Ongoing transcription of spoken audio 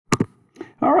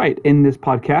All right, in this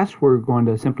podcast, we're going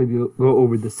to simply go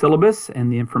over the syllabus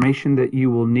and the information that you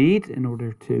will need in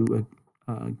order to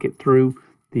get through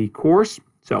the course.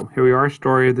 So here we are,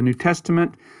 Story of the New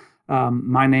Testament.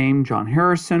 My name, John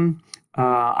Harrison.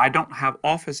 I don't have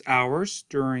office hours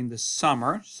during the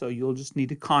summer, so you'll just need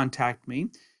to contact me.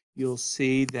 You'll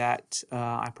see that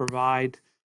I provide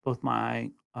both my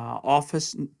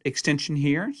office extension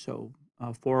here, so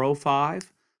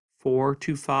 405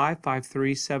 425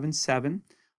 5377.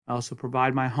 I also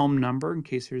provide my home number in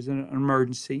case there's an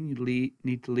emergency. You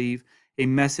need to leave a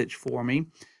message for me.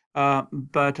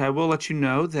 But I will let you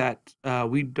know that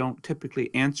we don't typically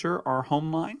answer our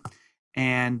home line.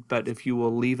 But if you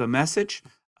will leave a message,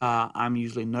 I'm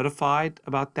usually notified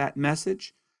about that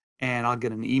message, and I'll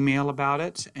get an email about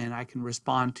it, and I can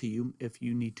respond to you if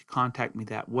you need to contact me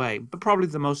that way. But probably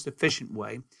the most efficient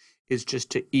way is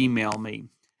just to email me.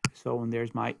 So, and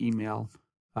there's my email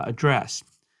address.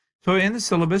 So in the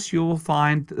syllabus, you will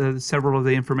find several of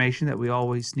the information that we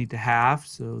always need to have.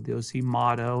 So the OC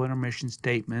motto and our mission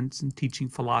statements and teaching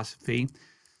philosophy,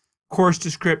 course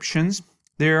descriptions.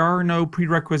 There are no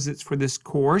prerequisites for this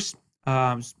course,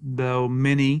 though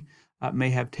many may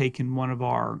have taken one of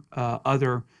our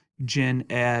other Gen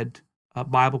Ed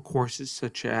Bible courses,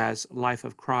 such as Life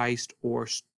of Christ or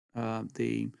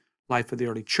the Life of the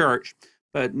Early Church,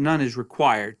 but none is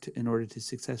required in order to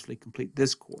successfully complete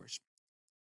this course.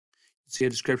 See a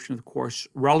description of the course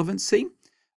relevancy.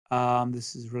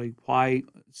 This is really why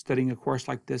studying a course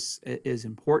like this is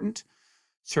important.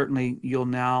 Certainly, you'll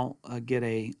now get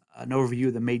an overview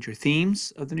of the major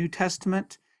themes of the New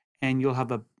Testament, and you'll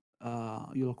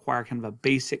acquire kind of a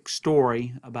basic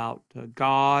story about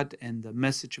God and the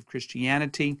message of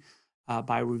Christianity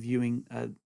by reviewing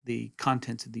the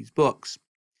contents of these books.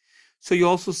 So you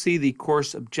also see the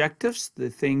course objectives, the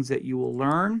things that you will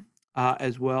learn,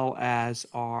 as well as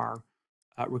our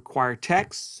required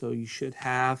text. So you should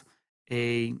have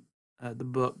the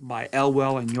book by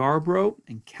Elwell and Yarbrough,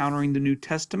 Encountering the New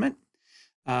Testament.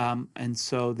 And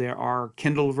so there are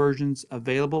Kindle versions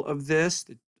available of this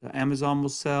that Amazon will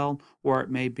sell, or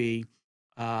it may be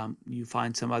you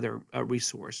find some other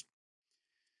resource.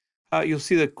 You'll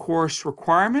see the course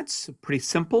requirements, pretty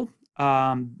simple.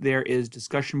 There is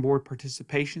discussion board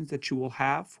participations that you will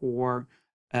have for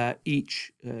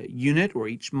each unit or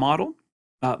each module.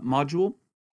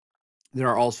 There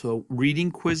are also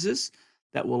reading quizzes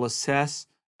that will assess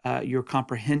your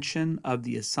comprehension of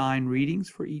the assigned readings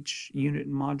for each unit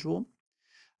and module.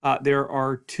 There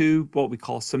are two what we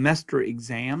call semester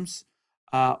exams,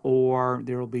 or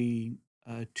there will be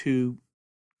two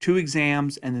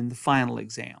exams and then the final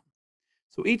exam.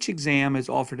 So each exam is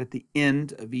offered at the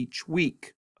end of each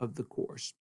week of the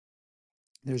course.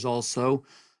 There's also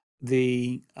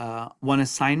the one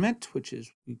assignment, which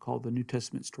is we call the New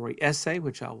Testament Story Essay,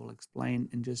 which I will explain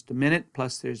in just a minute.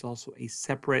 Plus, there's also a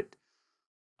separate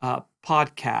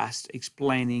podcast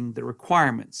explaining the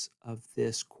requirements of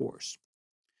this course.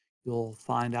 You'll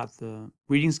find out the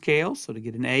reading scale. So to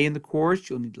get an A in the course,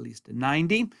 you'll need at least a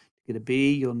 90. To get a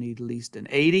B, you'll need at least an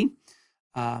 80.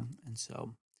 And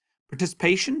so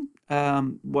participation,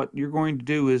 what you're going to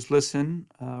do is listen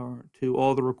to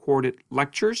all the recorded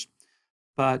lectures.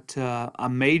 But a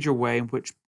major way in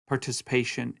which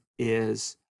participation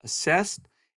is assessed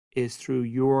is through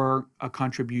your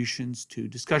contributions to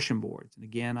discussion boards. And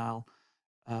again, I'll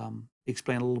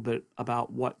explain a little bit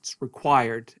about what's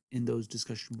required in those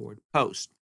discussion board posts.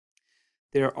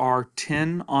 There are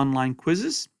 10 online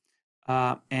quizzes,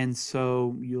 and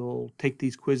so you'll take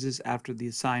these quizzes after the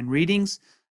assigned readings.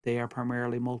 They are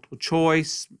primarily multiple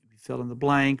choice, fill in the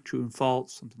blank, true and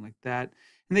false, something like that.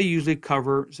 And they usually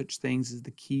cover such things as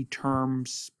the key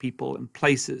terms, people, and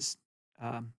places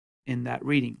in that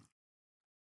reading.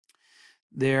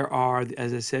 There are,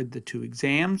 as I said, the two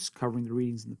exams covering the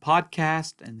readings in the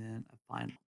podcast, and then a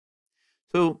final.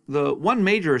 So the one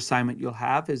major assignment you'll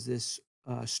have is this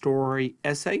story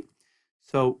essay.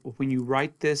 So when you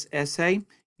write this essay,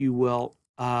 you will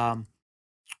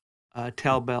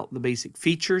tell about the basic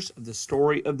features of the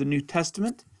story of the New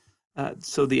Testament.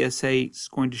 So the essay is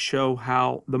going to show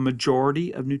how the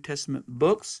majority of New Testament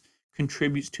books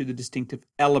contributes to the distinctive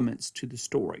elements to the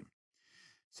story.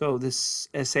 So this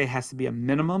essay has to be a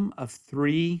minimum of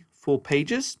 3 full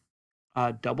pages,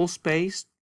 double-spaced,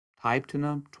 typed in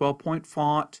a 12-point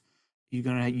font. You're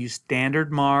going to use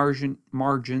standard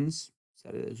margins, so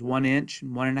that is 1 inch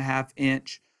and 1.5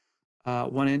 inch,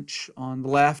 1 inch on the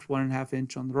left, 1.5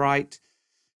 inch on the right.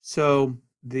 So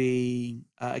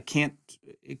it can't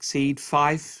exceed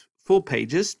 5 full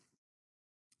pages.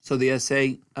 So the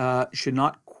essay should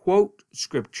not quote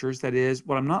scriptures. That is,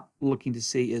 what I'm not looking to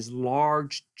see is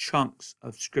large chunks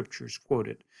of scriptures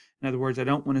quoted. In other words, I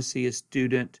don't want to see a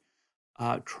student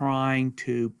trying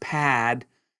to pad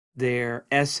their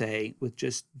essay with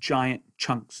just giant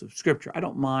chunks of scripture. I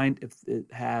don't mind if it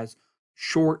has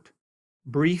short,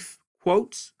 brief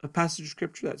quotes of passage of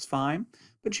scripture, that's fine,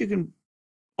 but you can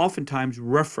oftentimes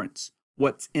reference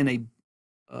what's in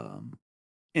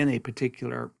a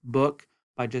particular book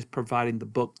by just providing the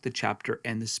book, the chapter,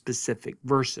 and the specific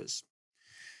verses.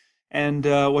 And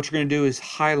what you're going to do is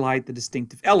highlight the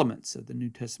distinctive elements of the New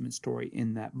Testament story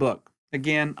in that book.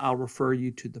 Again, I'll refer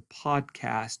you to the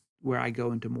podcast where I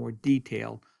go into more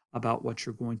detail about what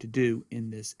you're going to do in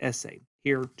this essay.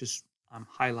 Here, just I'm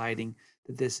highlighting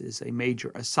that this is a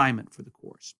major assignment for the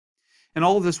course. And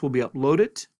all of this will be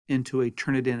uploaded into a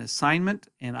Turnitin assignment,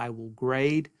 and I will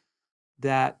grade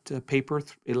that paper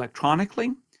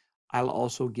electronically. I'll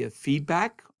also give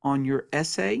feedback on your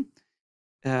essay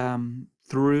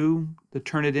through the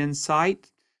Turnitin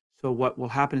site. So what will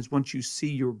happen is once you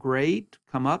see your grade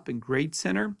come up in Grade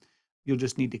Center, you'll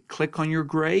just need to click on your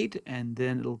grade, and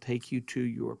then it'll take you to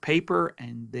your paper,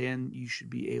 and then you should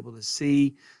be able to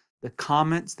see the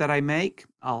comments that I make.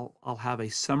 I'll have a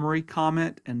summary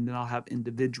comment, and then I'll have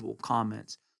individual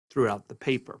comments throughout the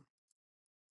paper.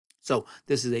 So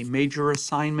this is a major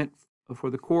assignment for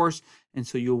the course, and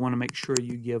so you'll want to make sure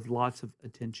you give lots of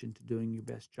attention to doing your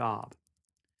best job.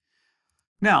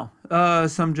 Now,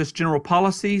 some just general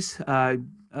policies.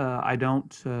 I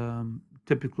don't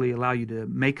typically allow you to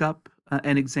make up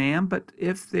an exam, but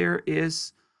if there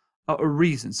is a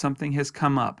reason, something has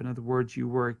come up, in other words, you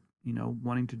were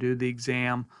wanting to do the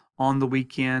exam on the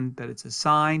weekend that it's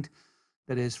assigned,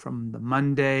 that is from the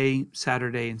Monday,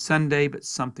 Saturday, and Sunday, but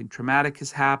something traumatic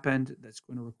has happened that's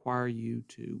going to require you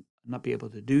to not be able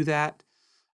to do that.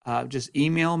 Just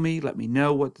email me, let me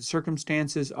know what the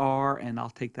circumstances are, and I'll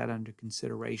take that under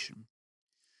consideration.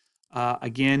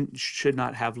 Again, should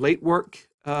not have late work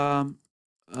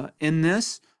in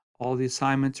this. All the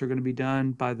assignments are going to be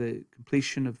done by the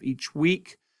completion of each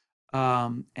week.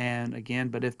 And again,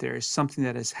 but if there is something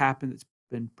that has happened that's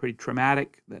been pretty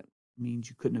traumatic, that means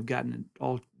you couldn't have gotten it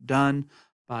all done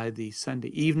by the Sunday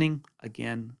evening,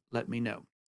 again, let me know.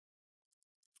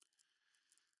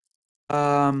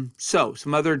 So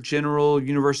some other general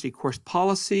university course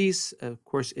policies. Of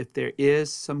course, if there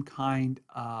is some kind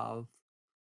of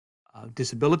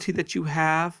disability that you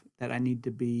have that I need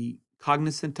to be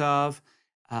cognizant of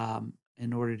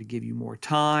in order to give you more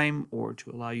time or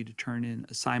to allow you to turn in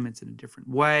assignments in a different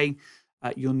way,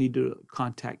 you'll need to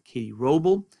contact Katie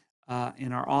Roble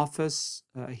in our office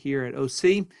here at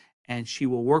OC, and she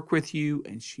will work with you,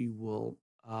 and she will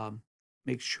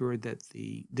make sure that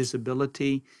the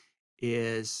disability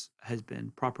has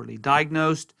been properly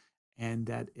diagnosed and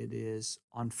that it is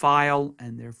on file,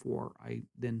 and therefore I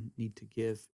then need to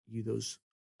give you those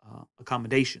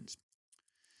accommodations.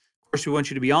 Of course, we want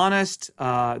you to be honest.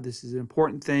 This is an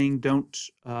important thing. Don't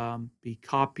be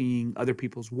copying other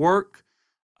people's work.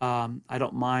 I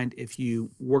don't mind if you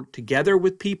work together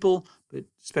with people, but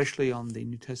especially on the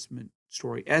New Testament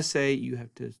story essay, you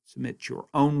have to submit your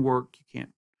own work. You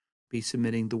can't be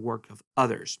submitting the work of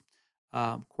others.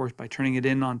 Of course, by turning it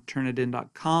in on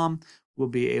turnitin.com, we'll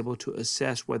be able to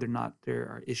assess whether or not there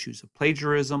are issues of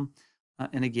plagiarism.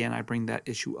 And again, I bring that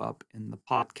issue up in the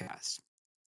podcast.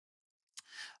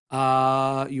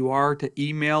 You are to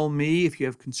email me if you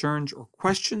have concerns or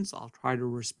questions. I'll try to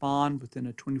respond within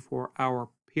a 24-hour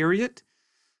period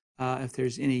if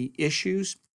there's any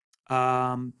issues.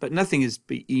 But nothing is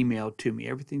be emailed to me.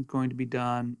 Everything's going to be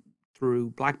done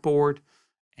through Blackboard.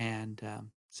 And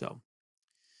so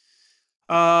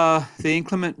the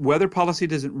inclement weather policy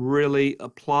doesn't really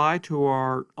apply to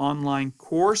our online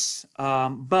course,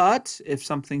 but if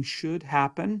something should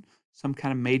happen, some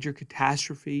kind of major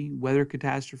catastrophe, weather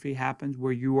catastrophe happens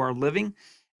where you are living,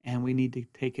 and we need to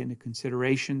take into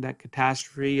consideration that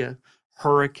catastrophe, a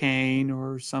hurricane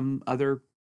or some other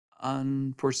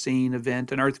unforeseen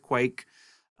event, an earthquake,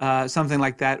 something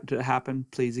like that to happen,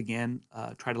 please again,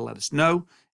 try to let us know,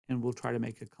 and we'll try to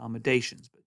make accommodations.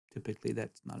 But typically,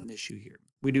 that's not an issue here.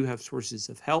 We do have sources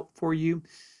of help for you.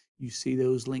 You see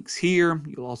those links here.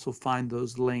 You'll also find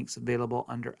those links available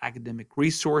under academic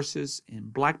resources in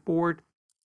Blackboard.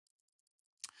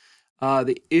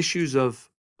 The issues of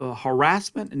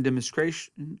harassment and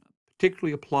demonstration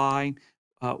particularly apply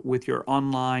with your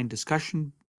online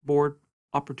discussion board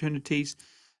opportunities.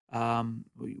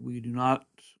 We do not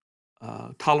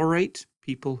tolerate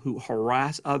people who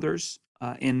harass others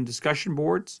in discussion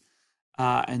boards.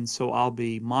 And so I'll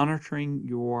be monitoring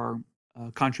your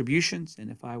contributions.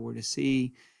 And if I were to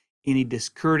see any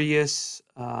discourteous,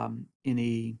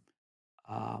 any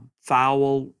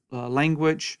foul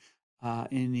language,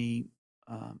 any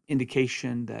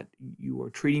indication that you are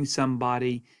treating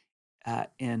somebody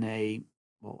in a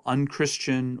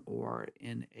unchristian or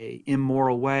in a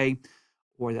immoral way,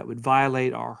 or that would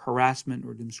violate our harassment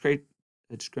or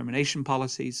discrimination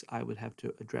policies, I would have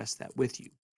to address that with you.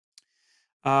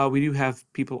 We do have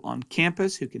people on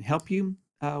campus who can help you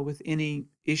with any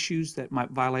issues that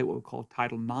might violate what we call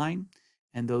Title IX,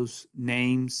 and those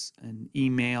names and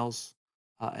emails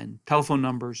and telephone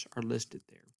numbers are listed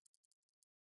there.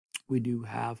 We do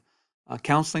have a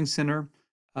counseling center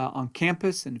on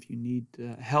campus, and if you need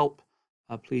help,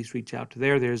 please reach out to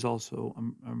there. There's also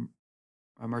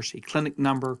a Mercy Clinic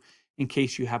number in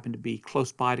case you happen to be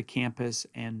close by to campus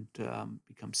and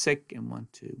become sick and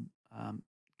want to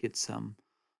get some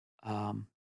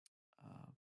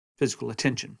physical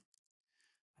attention.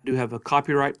 I do have a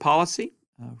copyright policy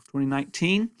for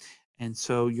 2019, and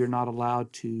so you're not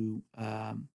allowed to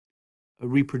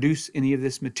reproduce any of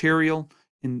this material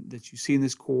that you see in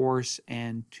this course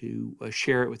and to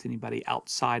share it with anybody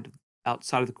outside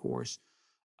of the course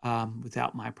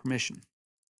without my permission.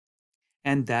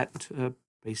 And that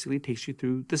basically takes you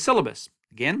through the syllabus.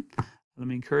 Again, let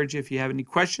me encourage you, if you have any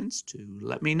questions, to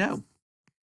let me know.